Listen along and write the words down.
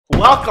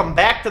Welcome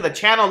back to the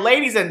channel,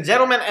 ladies and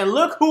gentlemen, and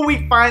look who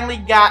we finally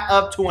got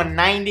up to a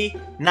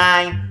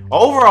 99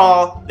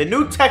 overall. The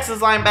new Texas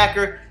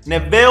linebacker,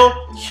 Neville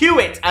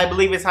Hewitt, I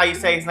believe is how you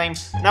say his name.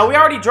 Now, we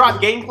already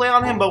dropped gameplay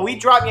on him, but we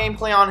dropped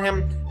gameplay on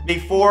him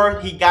before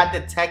he got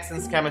the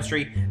Texans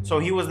chemistry, so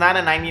he was not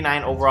a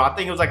 99 overall. I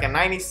think it was like a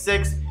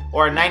 96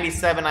 or a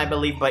 97, I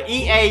believe, but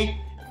EA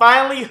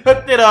finally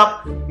hooked it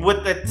up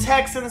with the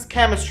Texans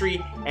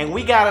chemistry, and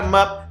we got him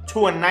up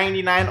to a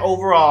 99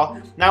 overall.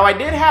 Now, I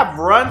did have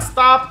run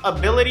stop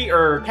ability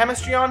or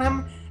chemistry on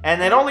him,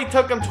 and it only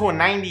took him to a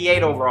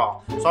 98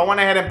 overall. So I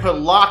went ahead and put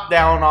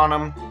lockdown on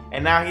him,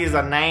 and now he's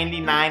a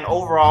 99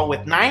 overall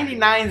with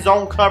 99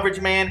 zone coverage,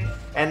 man.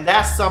 And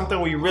that's something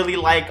we really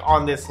like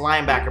on this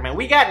linebacker, man.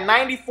 We got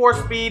 94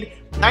 speed,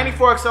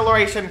 94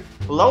 acceleration,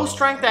 low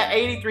strength at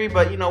 83,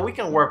 but you know, we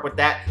can work with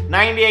that.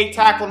 98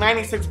 tackle,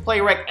 96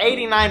 play rec,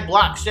 89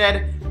 block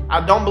shed.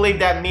 I don't believe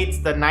that meets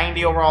the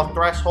 90 overall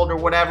threshold or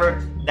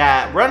whatever.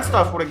 That run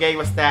stuff would have gave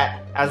us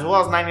that, as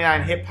well as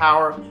 99 hit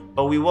power,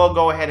 but we will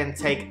go ahead and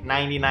take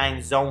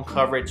 99 zone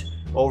coverage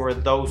over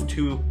those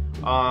two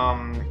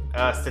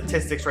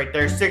statistics right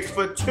there.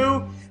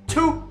 6'2",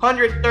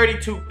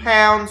 232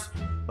 pounds.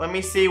 Let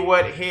me see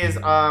what his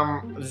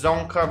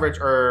zone coverage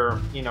or,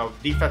 you know,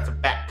 defensive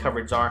back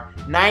coverage are.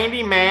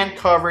 90 man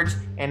coverage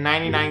and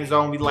 99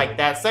 zone. We like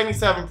that.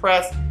 77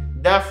 press.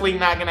 Definitely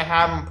not going to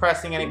have him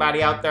pressing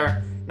anybody out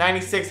there.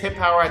 96 hit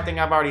power. I think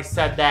I've already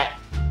said that.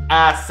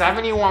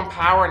 71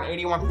 power and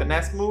 81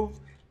 finesse move.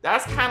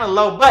 That's kind of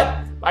low.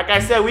 But, like I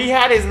said, we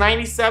had his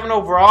 97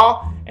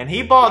 overall, and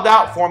he balled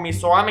out for me.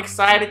 So I'm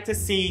excited to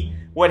see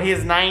what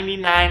his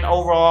 99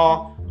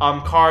 overall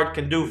card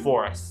can do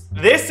for us.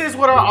 This is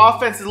what our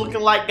offense is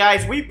looking like,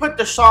 guys. We put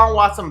Deshaun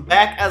Watson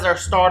back as our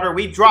starter.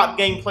 We dropped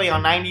gameplay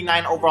on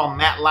 99 overall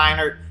Matt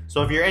Leinart.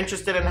 So if you're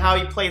interested in how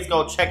he plays,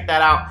 go check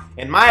that out.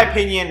 In my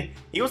opinion,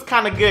 he was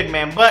kind of good,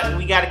 man. But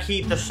we got to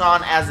keep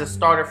Deshaun as a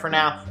starter for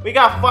now. We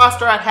got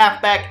Foster at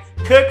halfback.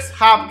 Cooks,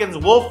 Hopkins,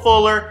 Will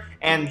Fuller,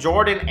 and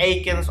Jordan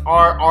Akins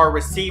are our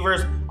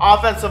receivers.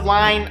 Offensive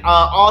line,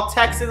 all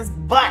Texans.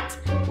 But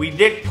we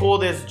did pull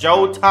this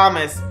Joe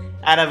Thomas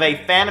out of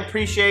a fan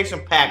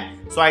appreciation pack.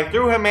 So I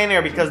threw him in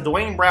there because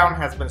Dwayne Brown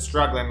has been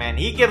struggling, man.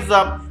 He gives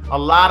up a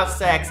lot of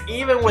sacks,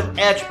 even with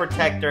edge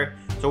protector.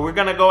 So we're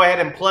going to go ahead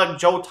and plug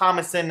Joe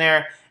Thomas in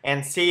there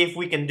and see if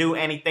we can do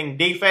anything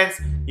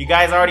defense. You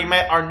guys already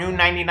met our new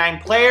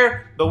 99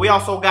 player, but we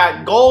also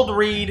got Gold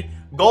Reed,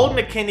 Gold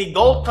McKinney,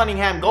 Gold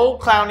Cunningham,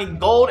 Gold Clowney,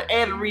 Gold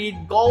Ed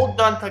Reed, Gold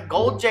Dunta,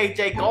 Gold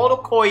JJ, Gold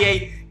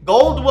Okoye,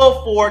 Gold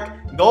Will Fork,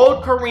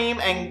 Gold Kareem,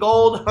 and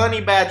Gold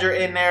Honey Badger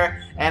in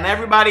there. And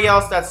everybody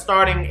else that's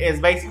starting is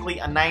basically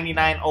a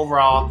 99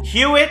 overall.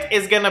 Hewitt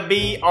is going to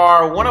be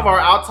one of our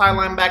outside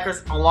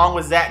linebackers along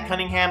with Zach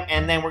Cunningham.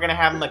 And then we're going to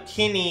have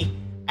McKinney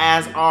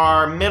as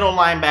our middle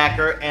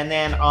linebacker. And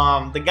then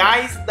the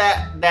guys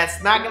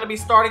that's not going to be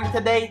starting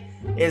today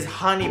is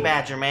Honey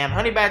Badger, man.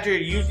 Honey Badger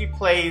usually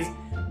plays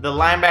the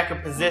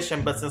linebacker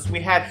position. But since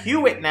we have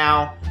Hewitt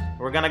now,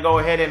 we're going to go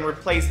ahead and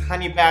replace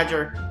Honey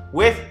Badger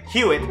with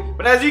Hewitt.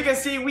 But as you can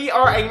see, we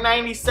are a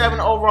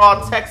 97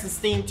 overall Texas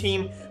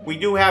team. We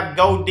do have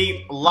Go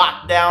Deep,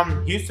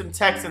 Lockdown, Houston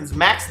Texans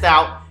maxed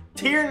out,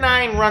 Tier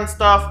 9 run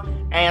stuff,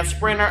 and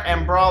Sprinter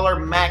and Brawler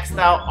maxed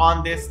out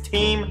on this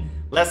team.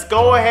 Let's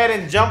go ahead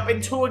and jump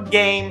into a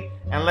game,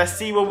 and let's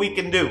see what we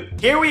can do.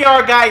 Here we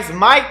are, guys.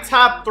 My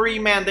top three,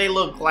 man, they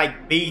look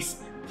like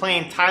beasts.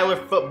 Playing Tyler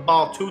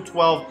Football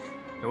 212.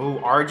 Ooh,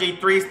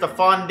 RG3,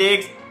 Stephon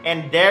Diggs,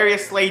 and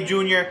Darius Slay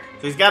Jr.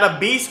 So he's got a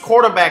beast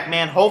quarterback,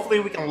 man. Hopefully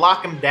we can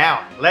lock him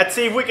down. Let's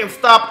see if we can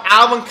stop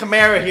Alvin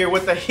Kamara here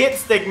with a hit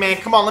stick, man.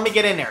 Come on, let me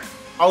get in there.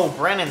 Oh,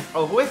 Brennan.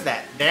 Oh, who is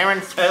that?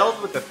 Darren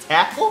Fells with the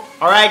tackle?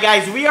 All right,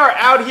 guys, we are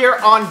out here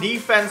on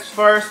defense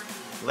first.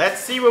 Let's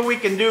see what we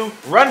can do.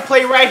 Run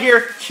play right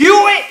here.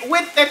 Hewitt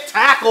with the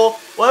tackle.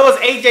 Well, it was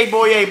AJ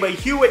Boye, but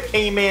Hewitt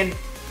came in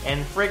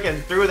and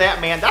freaking threw that,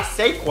 man. That's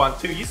Saquon,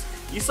 too.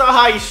 You saw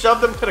how he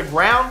shoved him to the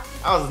ground?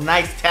 That was a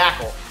nice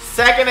tackle.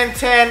 2nd and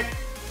 10.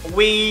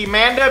 We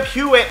manned up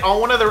Hewitt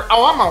on one of the...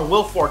 Oh, I'm on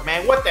Will Fork,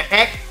 man. What the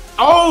heck?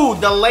 Oh,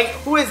 the late...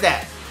 Who is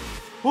that?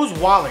 Who's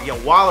Waller? Yo,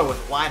 Waller was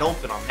wide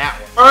open on that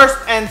one.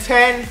 1st and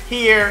 10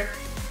 here.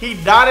 He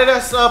dotted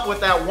us up with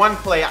that one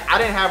play. I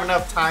didn't have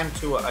enough time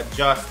to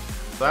adjust.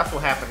 So that's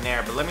what happened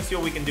there. But let me see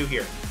what we can do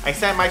here. I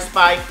sent my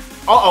spike.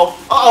 Uh-oh.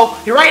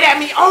 Uh-oh. He right at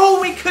me. Oh,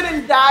 we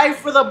couldn't dive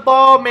for the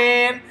ball,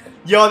 man.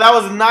 Yo, that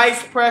was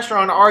nice pressure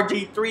on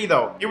RG3,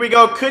 though. Here we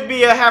go. Could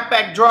be a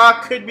halfback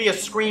draw. Could be a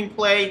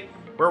screenplay.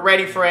 We're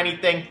ready for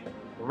anything.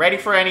 We're ready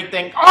for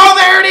anything. Oh,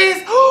 there it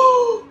is.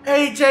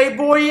 AJ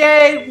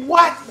Boye.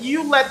 What?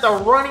 You let the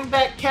running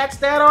back catch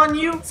that on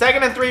you?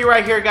 2nd and 3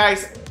 right here,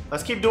 guys.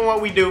 Let's keep doing what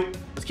we do.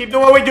 Let's keep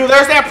doing what we do.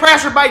 There's that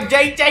pressure by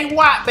JJ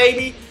Watt,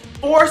 baby.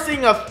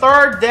 Forcing a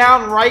 3rd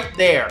down right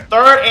there.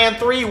 3rd and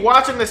 3.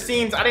 Watching the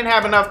scenes. I didn't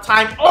have enough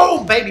time.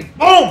 Oh, baby.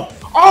 Boom.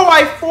 Oh,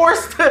 I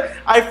forced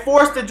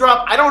the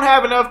drop. I don't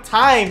have enough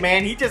time,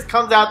 man. He just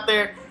comes out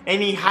there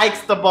and he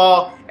hikes the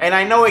ball. And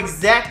I know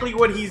exactly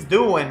what he's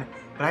doing,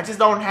 but I just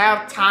don't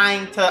have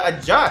time to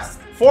adjust.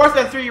 4th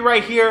and 3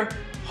 right here.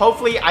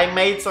 Hopefully, I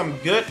made some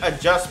good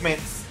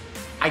adjustments.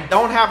 I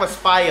don't have a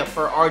spy up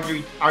for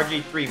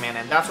RG3, man,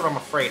 and that's what I'm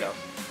afraid of.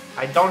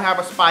 I don't have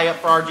a spy up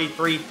for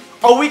RG3.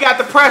 Oh, we got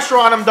the pressure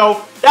on him,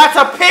 though. That's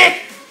a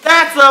pick.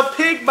 That's a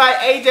pick by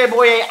AJ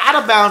Boye. Out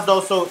of bounds,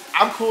 though, so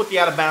I'm cool with the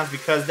out of bounds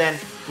because then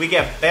we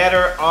get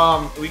better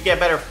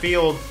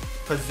field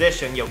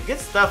position. Yo, good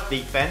stuff,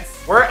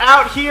 defense. We're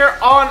out here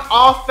on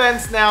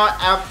offense now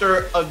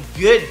after a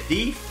good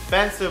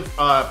defensive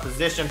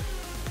position.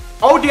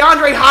 Oh,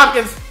 DeAndre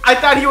Hopkins. I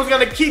thought he was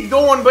going to keep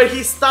going, but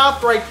he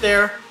stopped right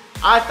there.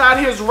 I thought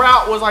his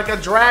route was like a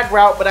drag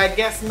route, but I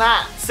guess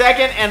not.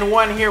 2nd and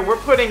 1 here. We're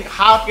putting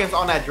Hopkins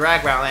on that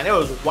drag route, and it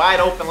was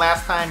wide open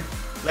last time.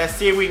 Let's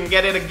see if we can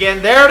get it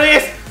again. There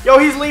it is. Yo,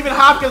 he's leaving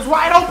Hopkins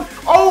wide open.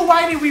 Oh,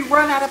 why did we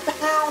run out of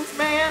bounds,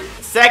 man?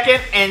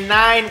 2nd and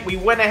 9. We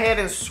went ahead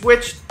and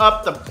switched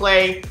up the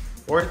play.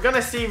 We're going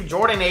to see if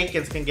Jordan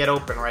Akins can get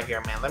open right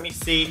here, man. Let me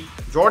see.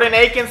 Jordan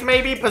Akins,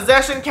 maybe.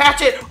 Possession,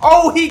 catch it.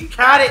 Oh, he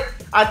caught it.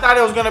 I thought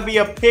it was going to be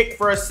a pick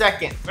for a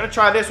second. I'm going to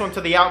try this one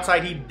to the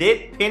outside. He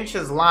did pinch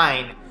his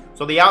line.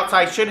 So the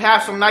outside should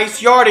have some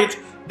nice yardage.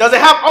 Does it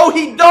have? Oh,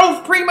 he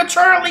dove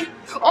prematurely.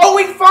 Oh,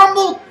 he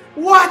fumbled.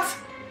 What?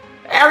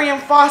 Arian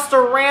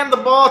Foster ran the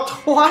ball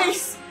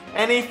twice.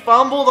 And he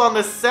fumbled on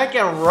the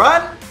 2nd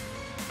run?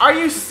 Are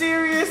you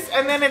serious?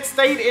 And then it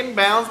stayed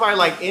inbounds by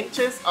like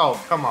inches?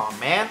 Oh, come on,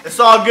 man. It's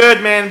all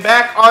good, man.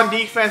 Back on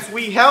defense.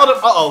 We held him.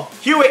 Uh-oh.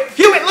 Hewitt.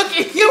 Hewitt. Look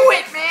at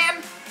Hewitt,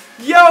 man.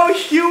 Yo,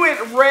 Hewitt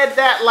read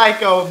that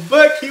like a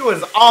book. He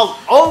was all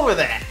over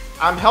that.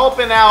 I'm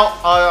helping out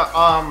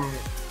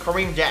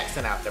Kareem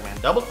Jackson out there, man.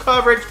 Double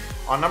coverage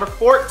on number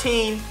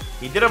 14.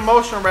 He did a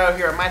motion route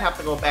here. I might have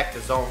to go back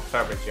to zone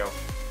coverage, yo.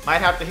 Might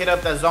have to hit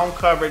up that zone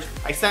coverage.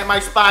 I sent my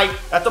spy.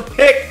 That's a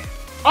pick.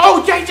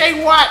 Oh,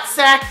 J.J. Watt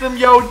sacked him,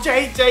 yo.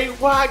 J.J.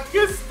 Watt.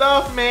 Good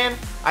stuff, man.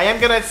 I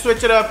am going to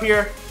switch it up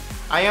here.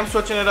 I am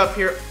switching it up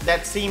here.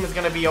 That seam is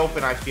going to be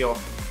open, I feel.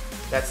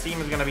 That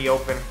seam is going to be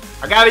open.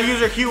 I got to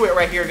use a Hewitt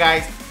right here,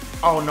 guys.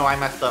 Oh, no, I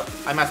messed up.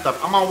 I messed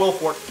up. I'm on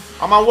Wilford.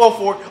 I'm on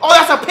Wilford. Oh,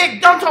 that's a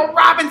pick. Dunton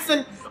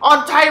Robinson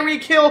on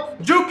Tyreek Hill.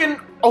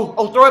 Jukin.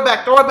 Oh, throw it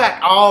back. Throw it back.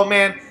 Oh,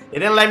 man. They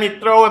didn't let me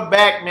throw it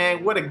back,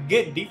 man. What a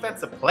good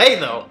defensive play,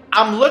 though.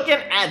 I'm looking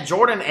at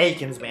Jordan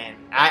Akins, man.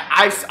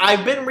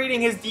 I've been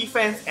reading his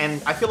defense,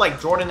 and I feel like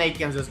Jordan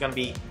Akins is going to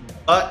be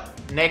butt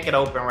naked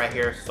open right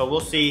here. So we'll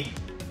see.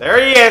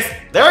 There he is.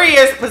 There he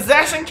is.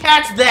 Possession,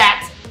 catch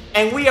that.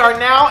 And we are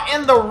now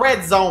in the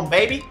red zone,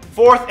 baby.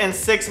 4th and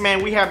 6,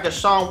 man. We have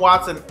Deshaun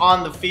Watson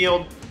on the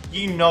field.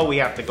 You know we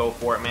have to go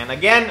for it, man.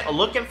 Again,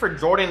 looking for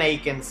Jordan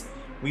Akins.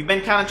 We've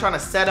been kind of trying to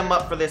set him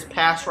up for this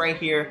pass right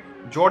here.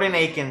 Jordan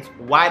Akins,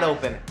 wide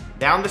open,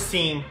 down the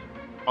seam.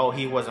 Oh,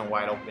 he wasn't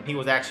wide open. He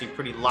was actually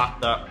pretty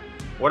locked up.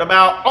 What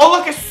about, oh,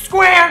 look, it's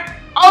square.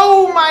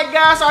 Oh my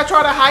gosh, I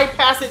try to high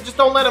pass it. Just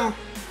don't let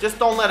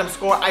him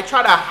score. I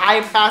try to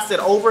high pass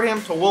it over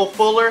him to Will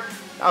Fuller.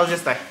 That was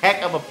just a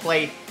heck of a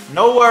play.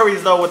 No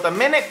worries, though. With a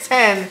minute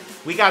 10,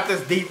 we got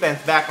this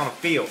defense back on the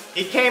field.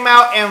 He came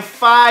out in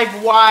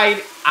 5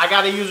 wide. I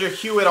got to use your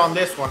Hewitt on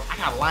this one. I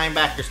got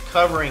linebackers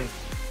covering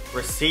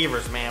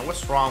receivers, man.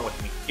 What's wrong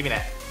with me? Give me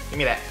that. Give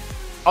me that.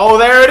 Oh,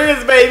 there it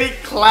is, baby.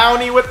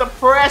 Clowney with the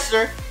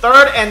pressure.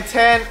 3rd and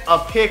 10. A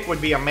pick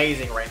would be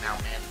amazing right now,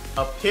 man.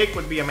 A pick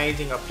would be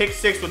amazing. A pick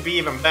 6 would be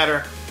even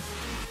better.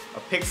 A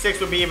pick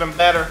 6 would be even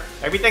better.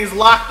 Everything's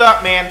locked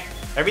up, man.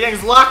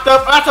 Everything's locked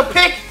up. That's a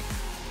pick.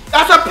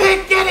 That's a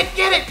pick. Get it.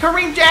 Get it.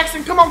 Kareem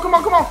Jackson. Come on. Come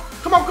on. Come on.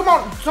 Come on. Come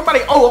on. Somebody.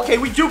 Oh, okay.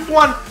 We juked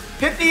one.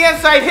 Hit the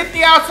inside. Hit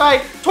the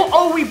outside.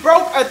 Oh, we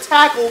broke a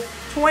tackle.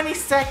 20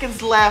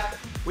 seconds left.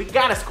 We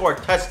got to score a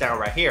touchdown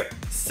right here.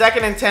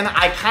 2nd and 10.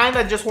 I kind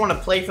of just want to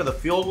play for the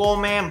field goal,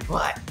 man,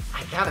 but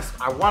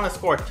I want to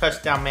score a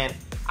touchdown, man.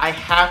 I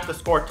have to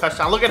score a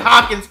touchdown. Look at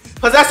Hopkins.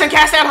 Possession,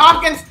 catch that,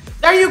 Hopkins.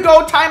 There you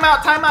go. Timeout,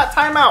 timeout,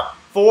 timeout.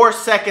 4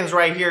 seconds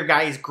right here,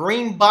 guys.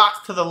 Green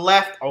box to the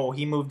left. Oh,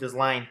 he moved his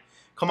line.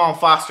 Come on,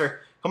 Foster.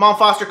 Come on,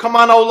 Foster. Come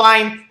on,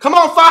 O-line. Come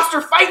on,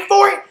 Foster. Fight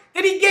for it.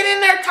 Did he get in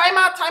there?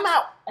 Timeout,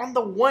 timeout. On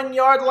the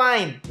 1-yard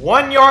line.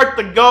 1 yard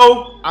to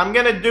go. I'm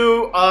going to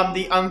do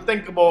the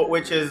unthinkable,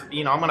 which is,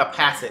 you know, I'm going to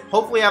pass it.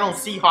 Hopefully, I don't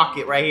see Hawk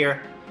it right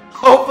here.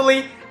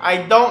 Hopefully, I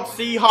don't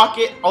see Hawk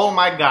it. Oh,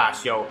 my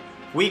gosh, yo.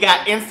 We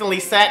got instantly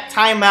sacked.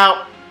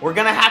 Timeout. We're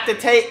going to have to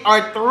take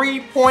our 3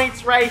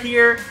 points right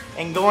here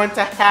and go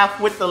into half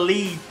with the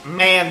lead.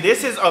 Man,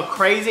 this is a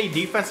crazy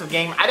defensive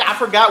game. I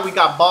forgot we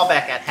got ball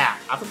back at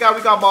half. I forgot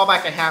we got ball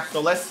back at half,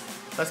 so let's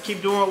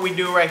keep doing what we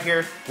do right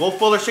here. Will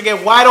Fuller should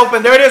get wide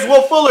open. There it is,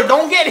 Will Fuller.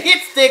 Don't get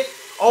hit stick.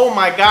 Oh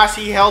my gosh,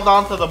 he held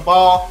on to the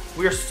ball.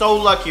 We're so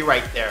lucky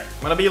right there.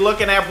 I'm going to be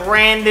looking at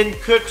Brandon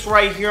Cooks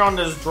right here on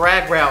this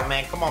drag route,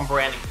 man. Come on,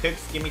 Brandon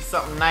Cooks. Give me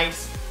something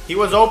nice. He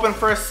was open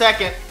for a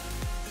second.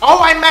 Oh,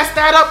 I messed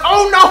that up.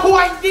 Oh, no,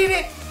 I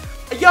didn't.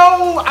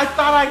 Yo, I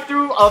thought I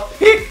threw a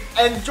pick,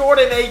 and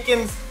Jordan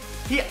Akins,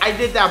 I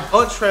did that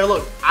bunch trail.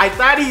 Look, I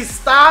thought he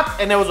stopped,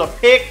 and there was a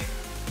pick,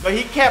 but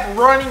he kept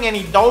running, and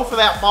he dove for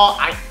that ball.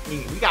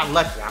 We got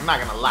lucky. I'm not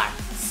going to lie.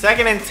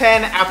 2nd and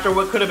 10 after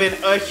what could have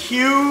been a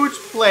huge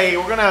play.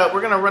 We're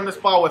gonna run this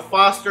ball with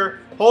Foster.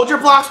 Hold your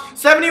blocks.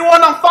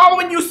 71, I'm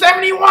following you.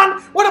 71,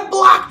 what a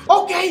block.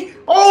 Okay.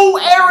 Oh,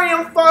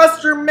 Arian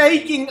Foster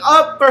making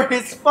up for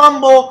his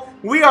fumble.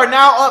 We are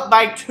now up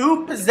by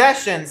 2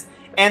 possessions,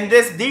 and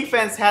this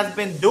defense has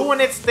been doing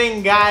its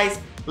thing, guys.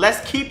 Let's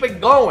keep it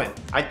going.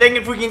 I think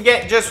if we can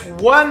get just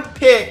 1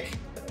 pick,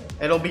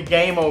 it'll be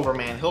game over,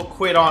 man. He'll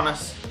quit on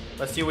us.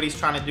 Let's see what he's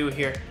trying to do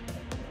here.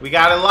 We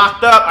got it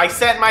locked up. I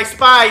sent my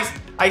spies.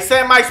 I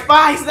sent my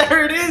spies.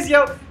 There it is,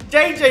 yo.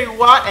 J.J.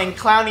 Watt and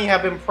Clowney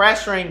have been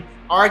pressuring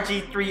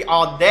RG3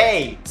 all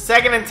day.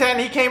 2nd and 10.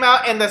 He came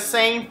out in the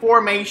same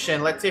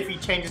formation. Let's see if he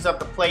changes up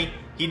the play.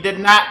 He did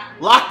not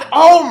lock the...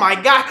 Oh, my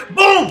God.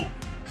 Boom.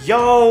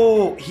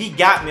 Yo, he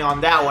got me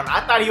on that one.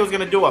 I thought he was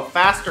going to do a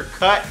faster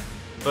cut,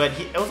 but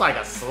it was like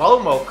a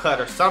slow-mo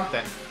cut or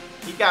something.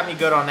 He got me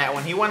good on that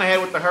one. He went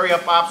ahead with the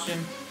hurry-up option.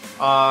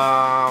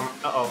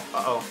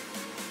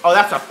 Oh,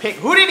 that's a pick.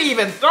 Who did he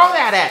even throw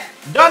that at?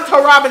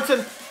 Dunto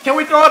Robinson. Can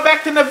we throw it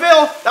back to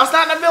Neville? That's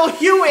not Neville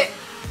Hewitt.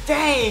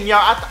 Dang,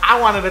 y'all. I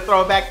wanted to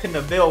throw it back to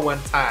Neville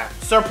one time.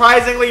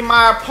 Surprisingly,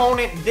 my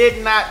opponent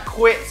did not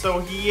quit, so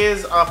he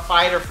is a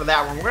fighter for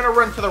that one. We're going to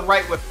run to the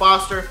right with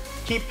Foster.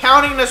 Keep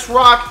pounding this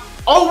rock.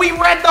 Oh, we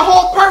read the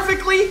hole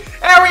perfectly.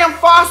 Arian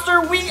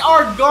Foster, we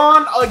are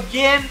gone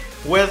again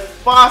with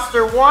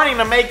Foster wanting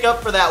to make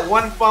up for that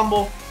 1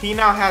 fumble. He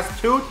now has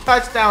 2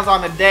 touchdowns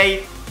on the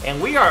day. And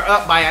we are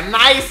up by a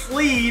nice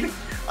lead.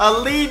 A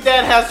lead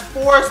that has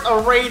forced a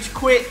rage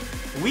quit.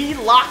 We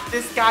locked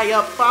this guy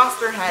up.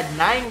 Foster had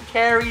 9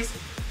 carries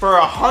for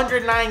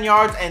 109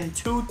 yards and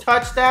 2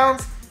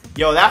 touchdowns.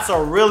 Yo, that's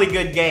a really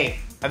good game.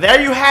 And there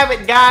you have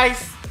it,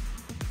 guys.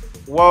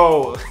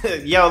 Whoa.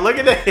 Yo, look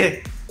at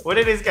that. What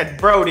did this guy?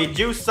 Bro, did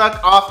you suck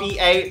off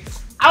EA?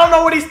 I don't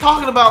know what he's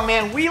talking about,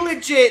 man. We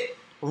legit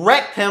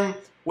wrecked him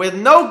with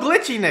no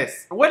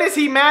glitchiness. What is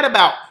he mad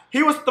about?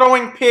 He was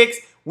throwing picks.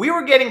 We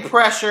were getting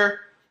pressure.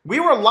 We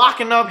were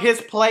locking up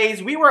his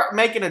plays. We were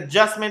making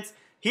adjustments.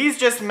 He's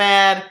just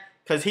mad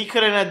because he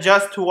couldn't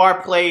adjust to our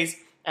plays.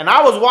 And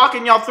I was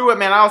walking y'all through it,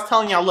 man. I was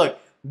telling y'all, look,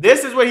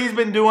 this is what he's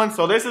been doing,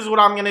 so this is what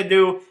I'm going to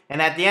do. And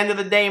at the end of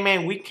the day,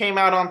 man, we came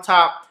out on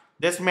top.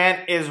 This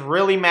man is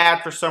really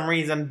mad for some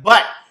reason.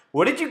 But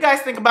what did you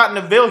guys think about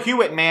Neville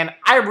Hewitt, man?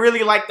 I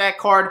really like that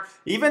card.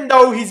 Even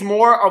though he's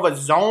more of a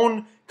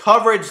zone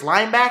coverage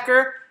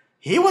linebacker,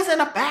 he was in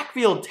a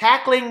backfield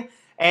tackling.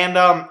 And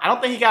I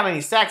don't think he got any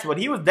sacks, but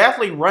he was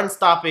definitely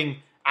run-stopping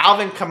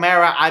Alvin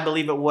Kamara, I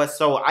believe it was.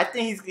 So I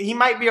think he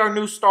might be our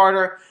new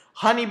starter.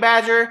 Honey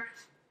Badger,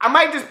 I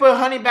might just put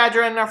Honey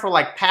Badger in there for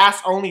like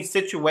pass-only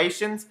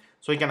situations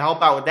so he can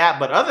help out with that.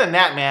 But other than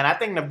that, man, I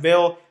think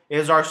Neville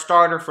is our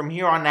starter from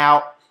here on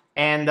out.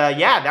 And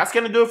yeah, that's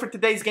going to do it for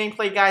today's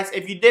gameplay, guys.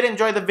 If you did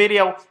enjoy the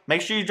video,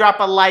 make sure you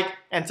drop a like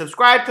and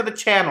subscribe to the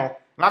channel.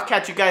 And I'll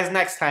catch you guys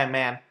next time,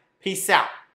 man. Peace out.